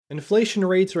Inflation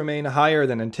rates remain higher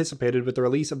than anticipated with the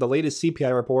release of the latest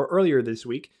CPI report earlier this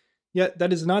week, yet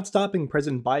that is not stopping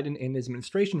President Biden and his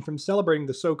administration from celebrating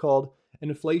the so-called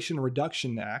Inflation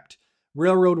Reduction Act.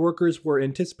 Railroad workers were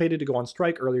anticipated to go on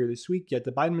strike earlier this week, yet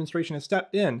the Biden administration has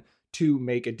stepped in to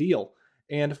make a deal.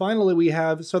 And finally, we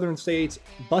have southern states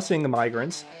busing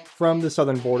migrants from the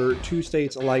southern border to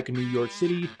states like New York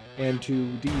City and to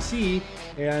DC,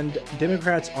 and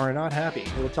Democrats are not happy.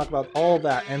 We'll talk about all of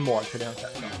that and more today on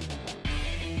Pepp Talk.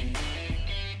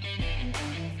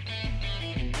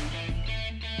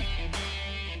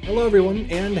 Hello, everyone,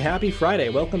 and happy Friday.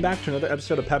 Welcome back to another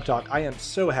episode of Pepp Talk. I am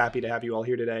so happy to have you all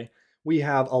here today. We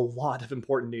have a lot of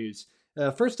important news.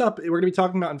 First up, we're going to be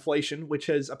talking about inflation, which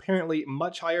is apparently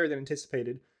much higher than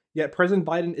anticipated, yet President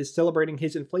Biden is celebrating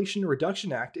his Inflation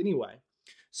Reduction Act anyway.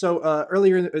 So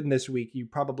earlier in this week, you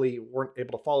probably weren't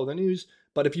able to follow the news,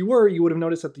 but if you were, you would have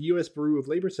noticed that the U.S. Bureau of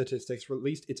Labor Statistics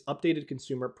released its updated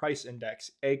Consumer Price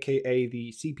Index, aka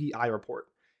the CPI report.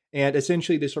 And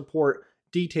essentially, this report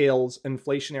details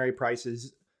inflationary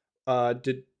prices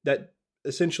that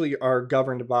essentially are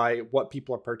governed by what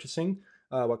people are purchasing,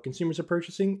 what consumers are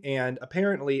purchasing, and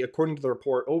apparently, according to the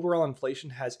report, overall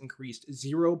inflation has increased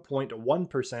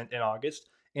 0.1% in August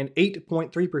and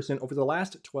 8.3% over the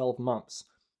last 12 months.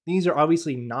 These are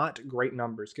obviously not great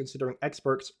numbers, considering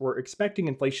experts were expecting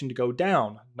inflation to go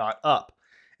down, not up.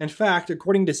 In fact,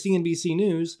 according to CNBC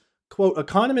News, quote,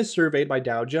 economists surveyed by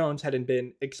Dow Jones had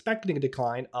been expecting a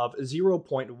decline of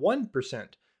 0.1%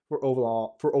 for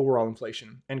overall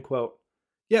inflation, end quote.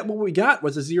 Yet what we got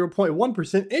was a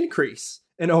 0.1% increase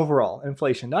in overall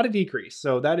inflation, not a decrease.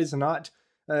 So that is not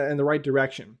in the right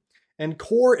direction. And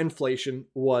core inflation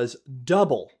was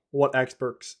double what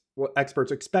experts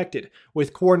expected,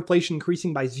 with core inflation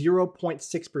increasing by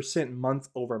 0.6% month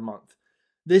over month.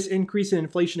 This increase in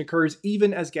inflation occurs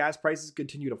even as gas prices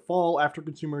continue to fall after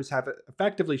consumers have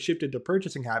effectively shifted their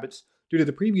purchasing habits due to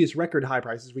the previous record high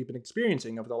prices we've been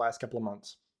experiencing over the last couple of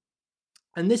months.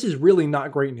 And this is really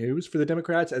not great news for the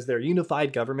Democrats, as their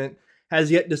unified government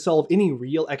has yet to solve any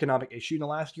real economic issue in the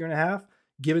last year and a half,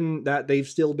 given that they've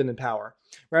still been in power.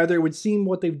 Rather, it would seem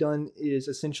what they've done is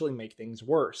essentially make things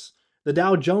worse. The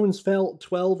Dow Jones fell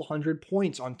 1,200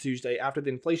 points on Tuesday after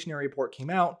the inflationary report came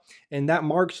out, and that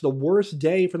marks the worst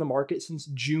day for the market since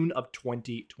June of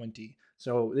 2020.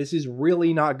 So this is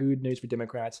really not good news for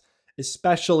Democrats,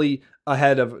 especially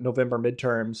ahead of November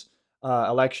midterms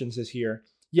elections this year.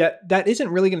 Yet that isn't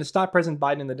really going to stop President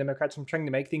Biden and the Democrats from trying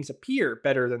to make things appear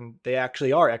better than they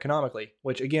actually are economically,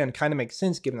 which again kind of makes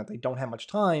sense given that they don't have much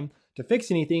time to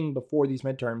fix anything before these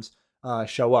midterms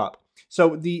show up.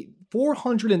 So the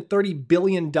 $430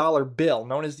 billion bill,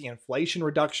 known as the Inflation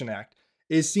Reduction Act,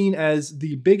 is seen as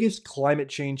the biggest climate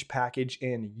change package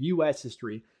in U.S.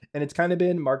 history, and it's kind of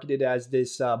been marketed as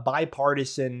this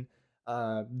bipartisan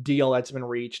deal that's been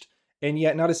reached, and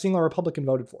yet not a single Republican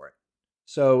voted for it.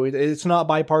 So it's not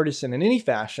bipartisan in any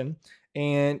fashion,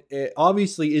 and it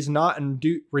obviously is not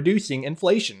reducing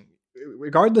inflation.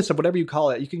 Regardless of whatever you call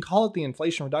it, you can call it the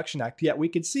Inflation Reduction Act, yet we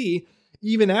could see,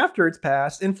 even after it's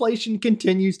passed, inflation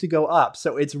continues to go up.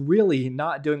 So it's really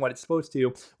not doing what it's supposed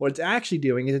to. What it's actually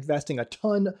doing is investing a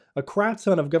crap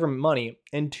ton of government money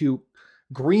into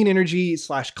green energy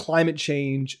 / climate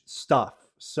change stuff.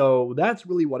 So that's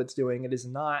really what it's doing. It is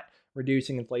not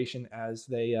reducing inflation as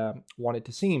they want it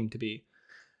to seem to be.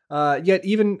 Yet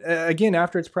even, again,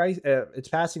 after its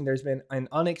passing, there's been an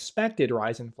unexpected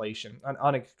rise in inflation,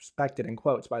 unexpected in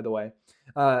quotes, by the way,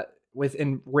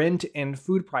 within rent and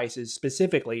food prices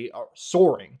specifically are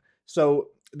soaring. So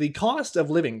the cost of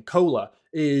living, COLA,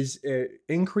 is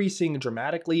increasing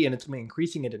dramatically, and it's going to be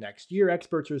increasing into next year,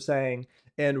 experts are saying.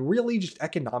 And really, just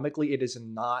economically, it is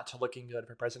not looking good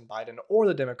for President Biden or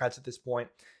the Democrats at this point.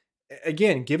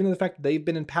 Again, given the fact that they've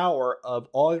been in power of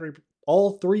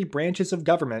all three branches of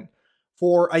government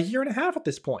for a year and a half at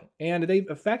this point, and they've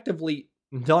effectively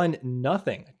done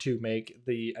nothing to make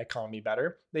the economy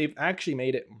better. They've actually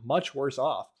made it much worse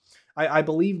off. I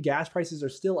believe gas prices are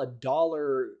still $1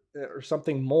 or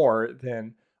something more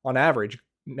than on average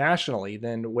nationally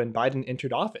than when Biden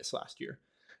entered office last year.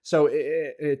 So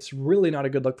it's really not a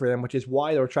good look for them, which is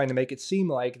why they're trying to make it seem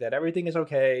like that everything is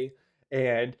okay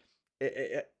and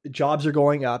jobs are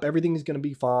going up, everything is going to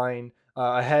be fine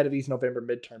ahead of these November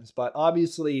midterms. But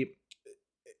obviously,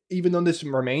 even though this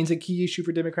remains a key issue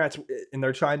for Democrats and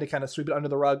they're trying to kind of sweep it under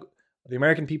the rug, the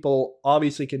American people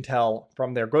obviously can tell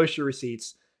from their grocery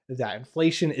receipts that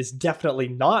inflation is definitely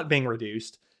not being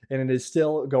reduced, and it is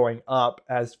still going up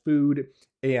as food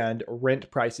and rent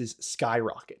prices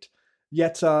skyrocket.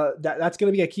 Yet that's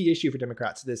going to be a key issue for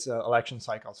Democrats this election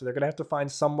cycle. So they're going to have to find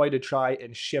some way to try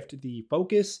and shift the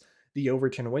focus the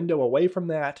Overton window away from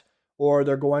that, or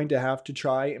they're going to have to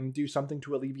try and do something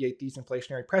to alleviate these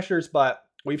inflationary pressures. But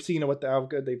we've seen how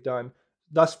good they've done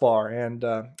thus far, and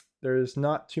there's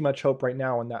not too much hope right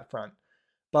now on that front.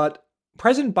 But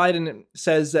President Biden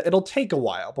says that it'll take a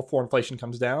while before inflation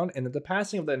comes down, and that the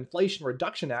passing of the Inflation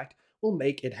Reduction Act will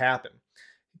make it happen.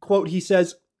 Quote, he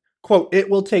says, quote, "It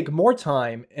will take more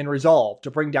time and resolve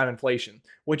to bring down inflation,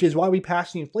 which is why we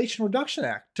passed the Inflation Reduction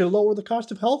Act to lower the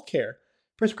cost of healthcare,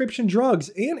 prescription drugs,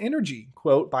 and energy,"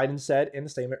 quote, Biden said in a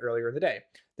statement earlier in the day.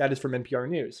 That is from NPR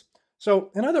News.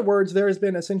 So, in other words, there has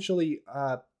been essentially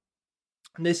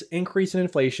this increase in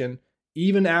inflation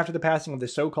even after the passing of the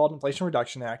so-called Inflation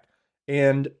Reduction Act,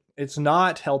 and it's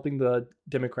not helping the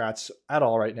Democrats at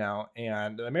all right now,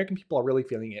 and the American people are really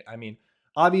feeling it. I mean,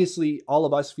 obviously, all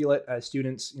of us feel it as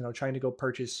students, trying to go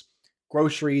purchase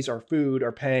groceries or food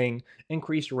or paying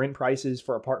increased rent prices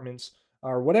for apartments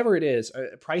or whatever it is.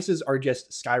 Prices are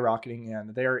just skyrocketing,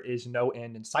 and there is no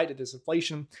end in sight to this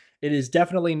inflation. It is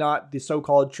definitely not the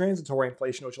so-called transitory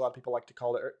inflation, which a lot of people like to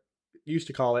call it, or used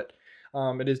to call it.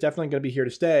 It is definitely going to be here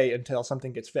to stay until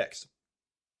something gets fixed.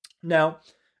 Now,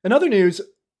 in other news,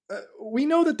 we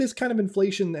know that this kind of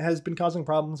inflation has been causing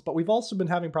problems, but we've also been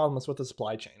having problems with the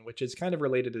supply chain, which is kind of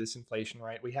related to this inflation,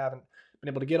 right? We haven't been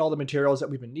able to get all the materials that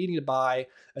we've been needing to buy,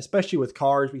 especially with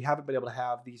cars. We haven't been able to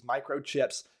have these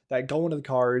microchips that go into the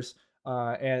cars,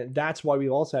 and that's why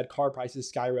we've also had car prices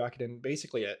skyrocket and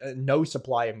basically a no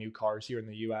supply of new cars here in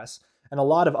the U.S., and a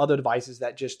lot of other devices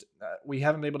that just we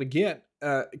haven't been able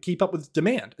to keep up with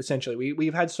demand, essentially.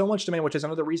 We've had so much demand, which is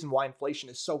another reason why inflation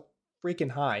is so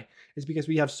freaking high, is because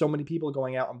we have so many people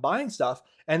going out and buying stuff,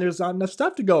 and there's not enough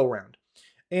stuff to go around.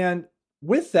 And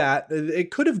with that, it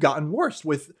could have gotten worse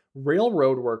with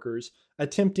railroad workers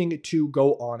attempting to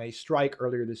go on a strike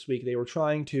earlier this week. They were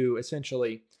trying to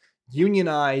essentially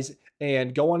unionize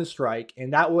and go on a strike,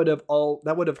 and that would have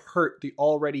hurt the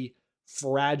already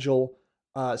fragile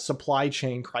supply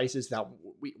chain crisis that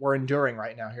we're enduring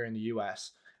right now here in the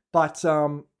U.S. But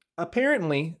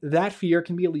apparently, that fear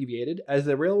can be alleviated as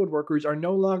the railroad workers are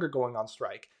no longer going on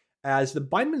strike, as the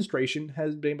Biden administration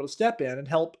has been able to step in and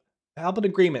help an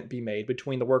agreement be made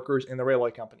between the workers and the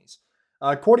railway companies.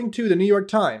 According to the New York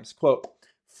Times, quote,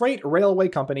 "Freight railway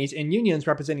companies and unions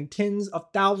representing tens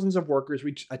of thousands of workers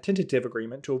reached a tentative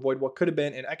agreement to avoid what could have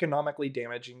been an economically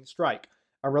damaging strike,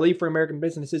 a relief for American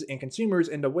businesses and consumers,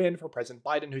 and a win for President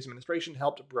Biden, whose administration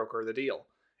helped broker the deal,"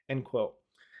 end quote.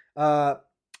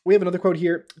 We have another quote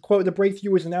here. Quote, "The breakthrough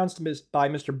was announced by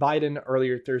Mr. Biden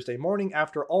earlier Thursday morning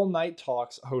after all-night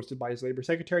talks hosted by his Labor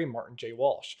Secretary, Martin J.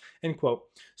 Walsh," end quote.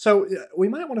 So we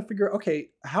might want to figure,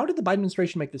 okay, how did the Biden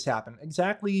administration make this happen?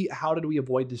 Exactly how did we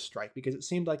avoid this strike? Because it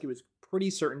seemed like it was pretty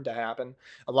certain to happen.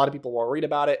 A lot of people were worried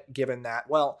about it, given that,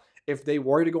 well, if they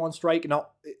were to go on strike,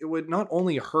 it would not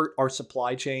only hurt our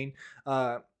supply chain,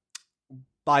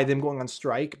 by them going on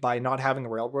strike, by not having the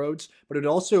railroads, but it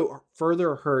also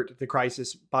further hurt the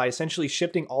crisis by essentially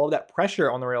shifting all of that pressure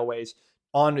on the railways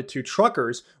onto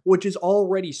truckers, which is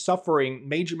already suffering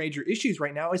major issues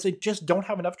right now as they just don't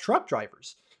have enough truck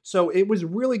drivers. So it was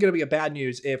really going to be a bad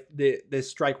news if this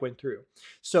strike went through.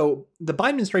 So the Biden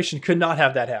administration could not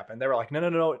have that happen. They were like,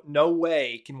 no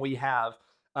way can we have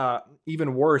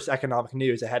even worse economic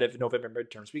news ahead of November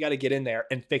midterms. We got to get in there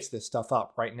and fix this stuff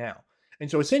up right now. And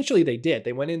so essentially they did.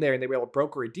 They went in there and they were able to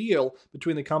broker a deal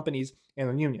between the companies and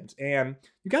the unions. And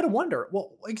you got to wonder,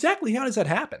 well, exactly how does that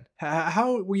happen?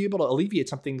 How were you able to alleviate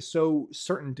something so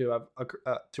certain to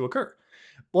occur?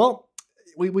 Well,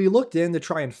 we looked in to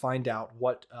try and find out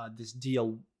what this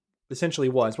deal essentially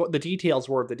was, what the details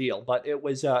were of the deal. But it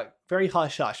was very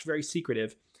hush-hush, very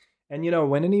secretive. And,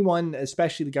 when anyone,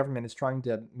 especially the government, is trying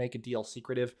to make a deal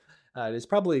secretive, it is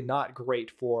probably not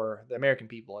great for the American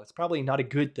people. It's probably not a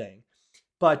good thing.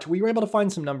 But we were able to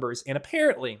find some numbers, and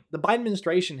apparently the Biden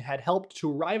administration had helped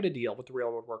to arrive at a deal with the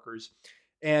railroad workers.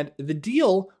 And the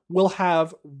deal will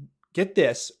have, get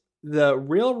this, the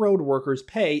railroad workers'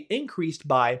 pay increased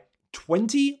by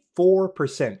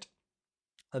 24%.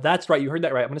 That's right, you heard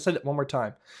that right. I'm going to say that one more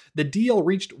time. The deal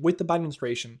reached with the Biden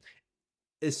administration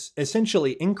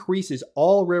essentially increases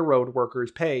all railroad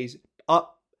workers' pays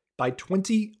up by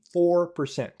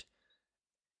 24%.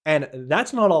 And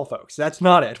that's not all, folks. That's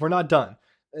not it. We're not done.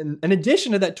 In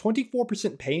addition to that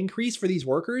 24% pay increase for these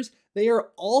workers, they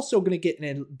are also going to get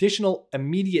an additional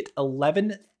immediate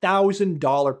 $11,000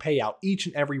 payout, each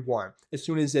and every one, as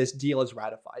soon as this deal is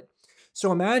ratified.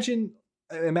 So imagine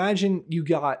you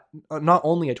got not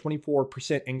only a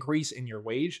 24% increase in your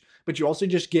wage, but you also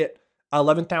just get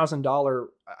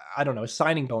 $11,000,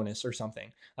 signing bonus or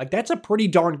something. Like, that's a pretty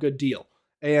darn good deal.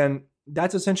 And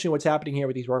that's essentially what's happening here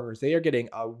with these workers. They are getting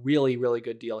a really, really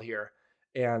good deal here.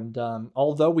 And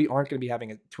although we aren't going to be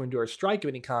having to endure a strike of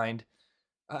any kind,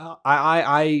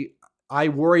 I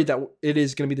worry that it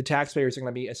is going to be the taxpayers are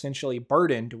going to be essentially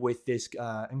burdened with this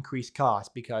increased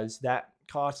cost, because that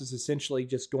cost is essentially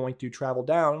just going to travel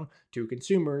down to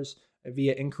consumers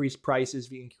via increased prices,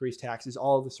 via increased taxes,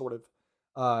 all of the sort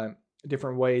of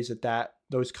different ways that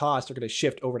those costs are going to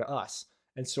shift over to us.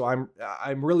 And so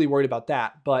I'm really worried about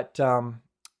that. But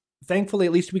thankfully,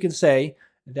 at least we can say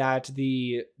that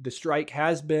the strike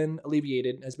has been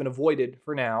alleviated, has been avoided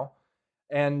for now.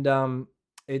 And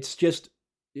it's just,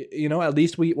 at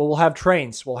least we'll have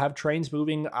trains. We'll have trains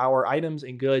moving our items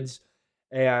and goods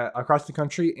across the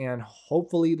country, and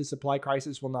hopefully the supply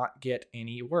crisis will not get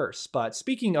any worse. But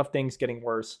speaking of things getting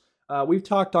worse, we've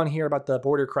talked on here about the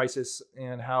border crisis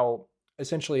and how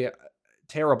essentially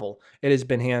terrible it has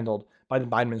been handled by the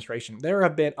Biden administration. There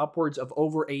have been upwards of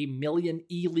over 1 million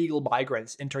illegal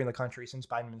migrants entering the country since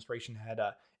Biden administration had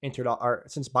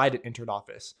since Biden entered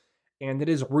office, and it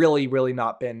has really, really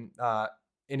not been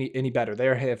any better. They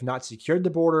have not secured the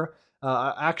border.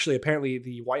 Actually, apparently,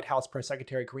 the White House press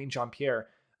secretary Karine Jean-Pierre,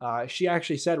 she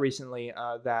actually said recently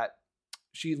that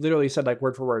she literally said, like,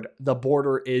 word for word, the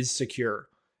border is secure.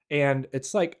 And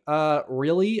it's like,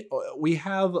 really? We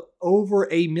have over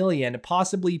 1 million,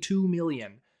 possibly 2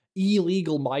 million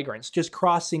illegal migrants just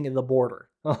crossing the border.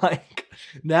 Like,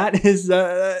 that is,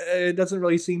 it doesn't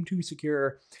really seem too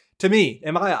secure to me,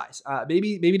 in my eyes.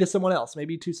 Maybe to someone else,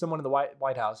 maybe to someone in the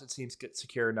White House, it seems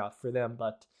secure enough for them.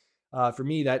 But for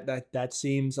me, that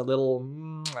seems a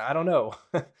little, I don't know.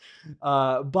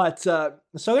 But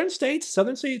southern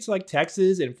states like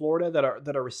Texas and Florida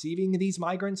that are receiving these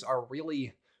migrants are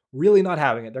really, really not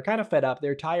having it. They're kind of fed up.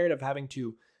 They're tired of having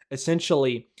to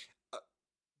essentially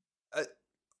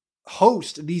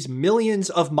host these millions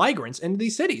of migrants into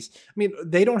these cities. I mean,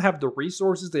 they don't have the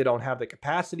resources. They don't have the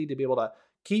capacity to be able to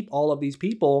keep all of these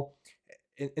people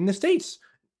in the states.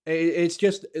 It's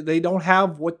just, they don't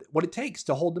have what it takes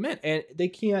to hold them in, and they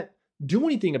can't do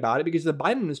anything about it because the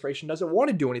Biden administration doesn't want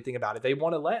to do anything about it. They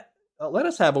want to let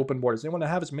us have open borders. They want to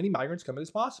have as many migrants come in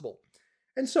as possible.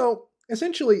 And so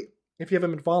essentially, if you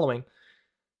haven't been following,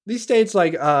 these states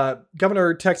like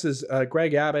Governor Texas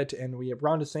Greg Abbott, and we have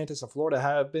Ron Desantis of Florida,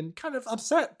 have been kind of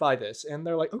upset by this. And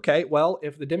they're like, okay, well,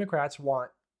 if the Democrats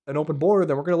want an open border,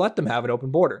 then we're going to let them have an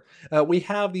open border. We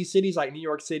have these cities like New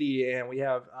York City, and we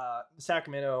have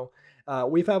Sacramento.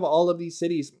 We have all of these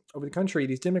cities over the country,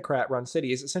 these Democrat-run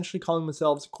cities, essentially calling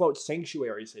themselves, quote,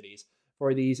 sanctuary cities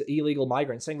for these illegal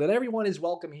migrants, saying that everyone is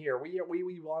welcome here.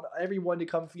 We want everyone to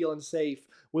come feeling safe.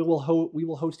 We will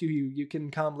host you. You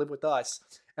can come live with us.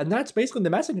 And that's basically the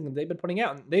messaging that they've been putting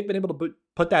out. And they've been able to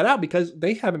put that out because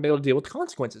they haven't been able to deal with the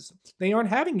consequences. They aren't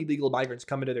having illegal migrants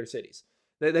come into their cities.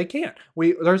 They can't.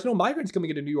 There's no migrants coming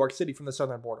into New York City from the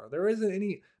southern border. There isn't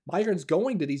any migrants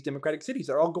going to these Democratic cities.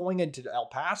 They're all going into El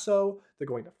Paso. They're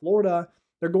going to Florida.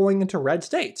 They're going into red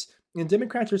states. And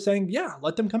Democrats are saying, yeah,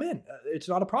 let them come in. It's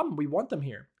not a problem. We want them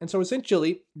here. And so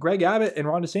essentially, Greg Abbott and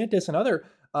Ron DeSantis and other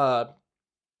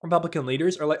Republican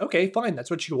leaders are like, okay, fine.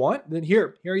 That's what you want. Then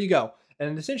here you go.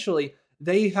 And essentially,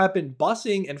 they have been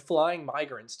busing and flying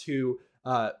migrants to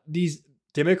these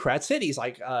Democrat cities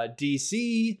like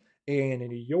D.C., and in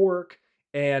New York,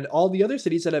 and all the other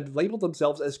cities that have labeled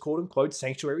themselves as quote unquote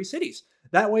sanctuary cities.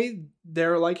 That way,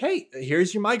 they're like, hey,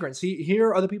 here's your migrants.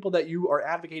 Here are the people that you are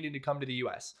advocating to come to the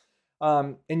U.S.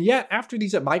 And yet, after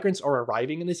these migrants are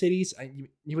arriving in the cities,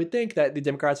 you would think that the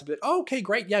Democrats would be like, oh, okay,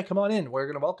 great. Yeah, come on in. We're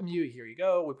going to welcome you. Here you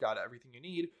go. We've got everything you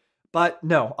need. But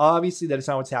no, obviously that is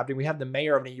not what's happening. We have the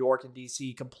mayor of New York and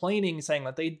D.C. complaining, saying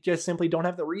that they just simply don't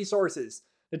have the resources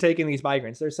to take in these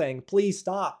migrants. They're saying, please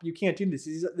stop. You can't do this.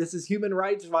 This is human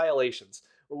rights violations.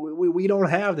 We don't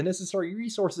have the necessary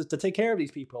resources to take care of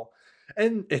these people.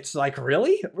 And it's like,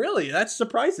 really? Really? That's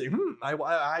surprising.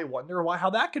 I wonder how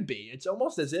that could be. It's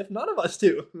almost as if none of us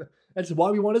do. That's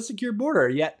why we want a secure border.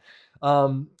 Yet,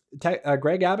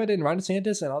 Greg Abbott and Ron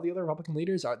DeSantis and all the other Republican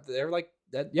leaders they're like,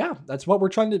 yeah, that's what we're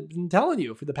trying to tell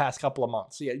you for the past couple of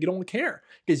months. Yeah, you don't care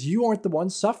because you aren't the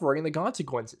ones suffering the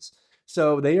consequences.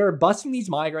 So they are busing these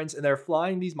migrants and they're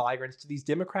flying these migrants to these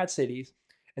Democrat cities,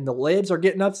 and the libs are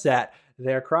getting upset.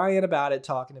 They're crying about it,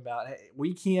 talking about, hey,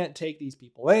 we can't take these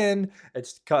people in.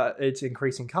 It's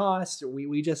increasing costs.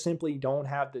 We just simply don't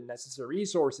have the necessary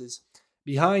resources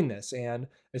behind this. And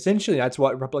essentially, that's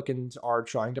what Republicans are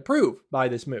trying to prove by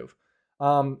this move.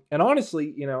 And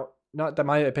honestly, not that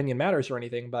my opinion matters or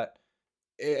anything, but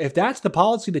if that's the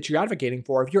policy that you're advocating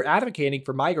for, if you're advocating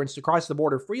for migrants to cross the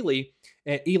border freely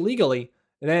and illegally,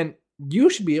 then you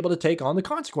should be able to take on the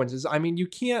consequences. I mean, you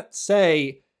can't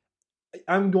say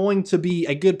I'm going to be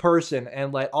a good person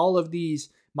and let all of these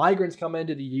migrants come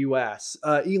into the U.S.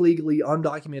 Illegally,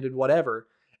 undocumented, whatever,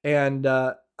 and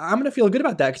I'm going to feel good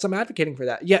about that because I'm advocating for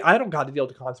that. Yeah, I don't got to deal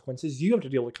with the consequences. You have to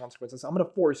deal with consequences. I'm going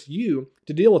to force you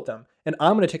to deal with them, and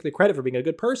I'm going to take the credit for being a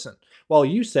good person. While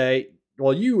you say,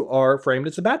 well, you are framed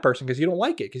as a bad person because you don't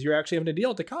like it, because you're actually having to deal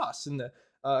with the costs and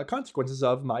the consequences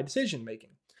of my decision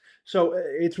making. So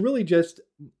it's really just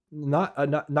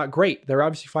not great. They're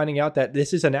obviously finding out that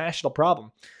this is a national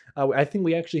problem. I think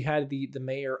we actually had the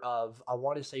mayor of, I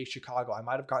want to say Chicago. I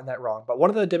might have gotten that wrong, but one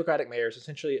of the Democratic mayors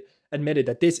essentially admitted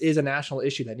that this is a national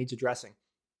issue that needs addressing.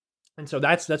 And so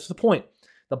that's the point.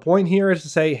 The point here is to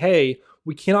say, hey,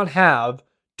 we cannot have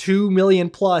 2 million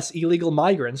plus illegal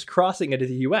migrants crossing into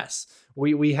the U.S.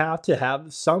 We have to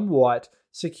have somewhat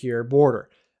secure border.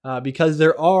 Because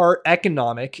there are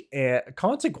economic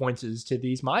consequences to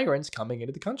these migrants coming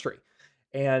into the country.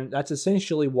 And that's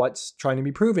essentially what's trying to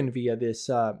be proven via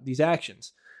these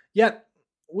actions. Yet,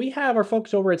 we have our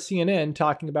folks over at CNN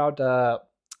talking about,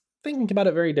 thinking about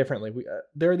it very differently.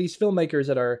 There are these filmmakers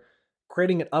that are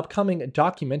creating an upcoming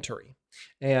documentary.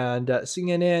 And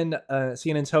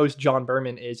CNN's host, John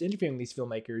Berman, is interviewing these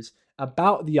filmmakers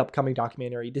about the upcoming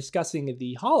documentary discussing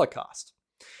the Holocaust.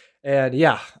 And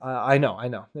yeah, I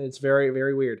know. It's very,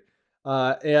 very weird.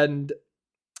 And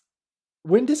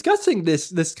when discussing this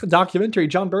documentary,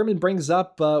 John Berman brings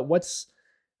up what's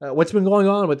been going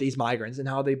on with these migrants and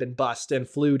how they've been bused and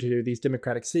flew to these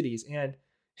democratic cities. And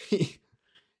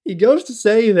he goes to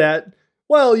say that,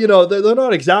 well, they're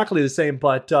not exactly the same,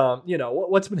 but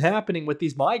what's been happening with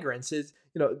these migrants is,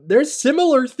 there's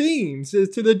similar themes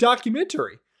to the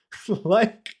documentary.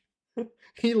 Like,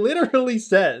 he literally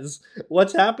says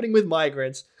what's happening with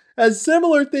migrants has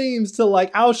similar themes to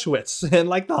like Auschwitz and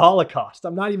like the Holocaust.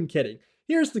 I'm not even kidding.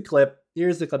 Here's the clip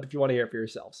if you want to hear it for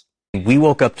yourselves. We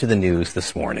woke up to the news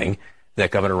this morning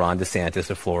that Governor Ron Desantis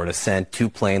of Florida sent 2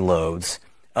 plane loads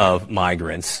of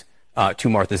migrants to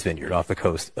Martha's Vineyard off the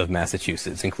coast of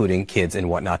Massachusetts, including kids and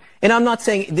whatnot. And I'm not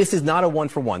saying this is not a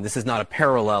one-for-one. This is not a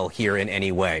parallel here in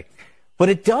any way. But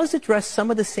it does address some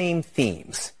of the same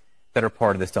themes that are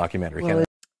part of this documentary. Well,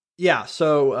 yeah,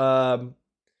 so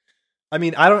I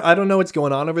mean, I don't know what's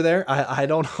going on over there. I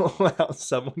don't know how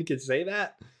someone could say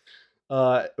that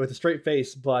with a straight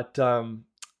face, but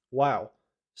wow.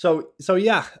 So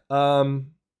yeah,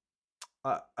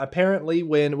 apparently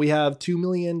when we have 2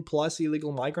 million plus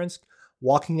illegal migrants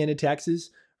walking into Texas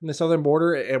from the southern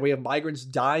border, and we have migrants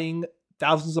dying,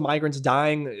 thousands of migrants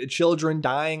dying, children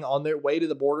dying on their way to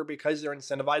the border because they're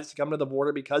incentivized to come to the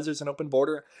border because there's an open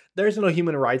border. There's no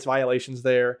human rights violations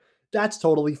there. That's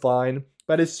totally fine.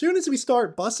 But as soon as we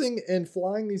start busing and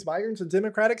flying these migrants to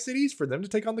democratic cities for them to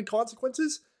take on the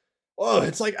consequences, oh,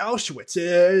 it's like Auschwitz.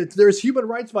 There's human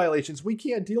rights violations. We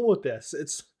can't deal with this.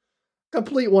 It's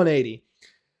complete 180.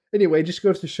 Anyway, it just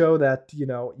goes to show that,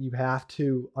 you have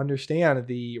to understand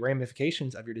the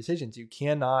ramifications of your decisions. You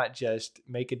cannot just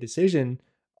make a decision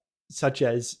such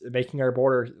as making our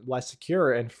border less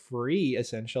secure and free,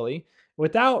 essentially,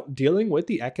 without dealing with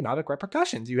the economic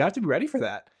repercussions. You have to be ready for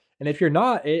that. And if you're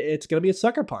not, it's going to be a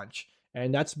sucker punch.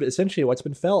 And that's essentially what's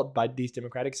been felt by these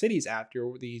democratic cities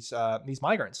after these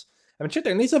migrants. I mean, shit,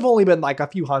 and these have only been like a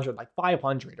few hundred, like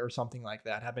 500 or something like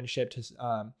that, have been shipped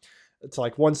to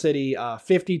like one city,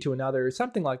 50 to another,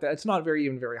 something like that. It's not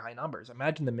even very high numbers.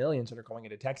 Imagine the millions that are going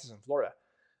into Texas and Florida.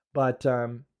 But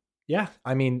yeah,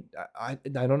 I mean, I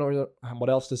don't know what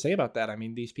else to say about that. I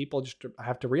mean, these people just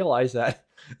have to realize that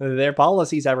their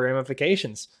policies have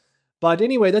ramifications. But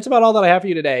anyway, that's about all that I have for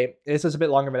you today. This is a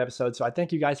bit longer of an episode, so I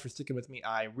thank you guys for sticking with me.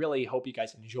 I really hope you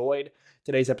guys enjoyed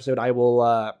today's episode. I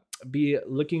will be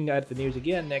looking at the news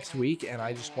again next week, and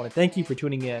I just want to thank you for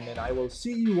tuning in, and I will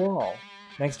see you all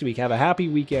next week. Have a happy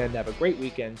weekend. Have a great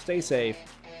weekend. Stay safe,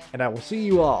 and I will see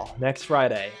you all next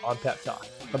Friday on Pepp Talk.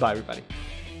 Bye-bye, everybody.